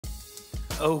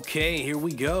Okay, here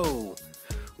we go.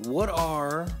 What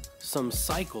are some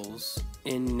cycles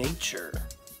in nature?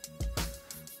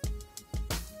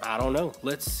 I don't know.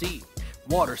 Let's see.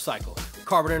 Water cycle,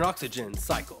 carbon and oxygen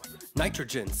cycle,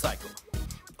 nitrogen cycle.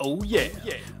 Oh yeah.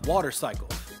 Water cycle,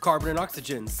 carbon and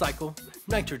oxygen cycle,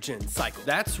 nitrogen cycle.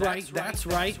 That's right.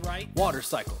 Water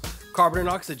cycle, carbon and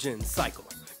oxygen cycle,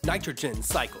 nitrogen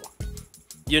cycle.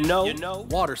 You know,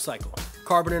 water cycle,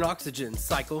 carbon and oxygen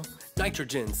cycle,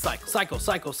 nitrogen cycle. Cycle.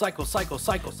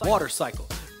 Water cycle,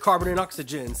 carbon and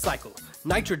oxygen cycle,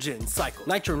 nitrogen cycle.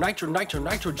 Nitrogen.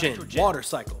 Water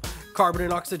cycle, carbon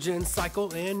and oxygen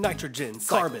cycle, and nitrogen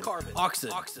cycle.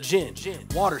 Oxygen.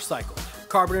 Water cycle,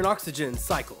 carbon and oxygen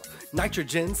cycle,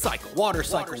 nitrogen cycle. Water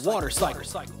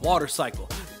cycle,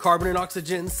 carbon and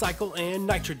oxygen cycle, and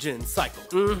nitrogen cycle.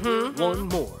 One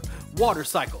more. Water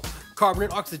cycle, carbon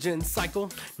and oxygen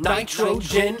cycle, nitrogen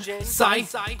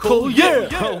cycle. Yeah!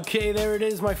 Okay, there it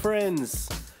is, my friends.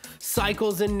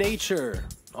 Cycles in nature.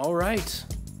 All right.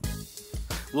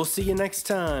 We'll see you next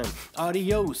time.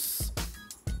 Adios.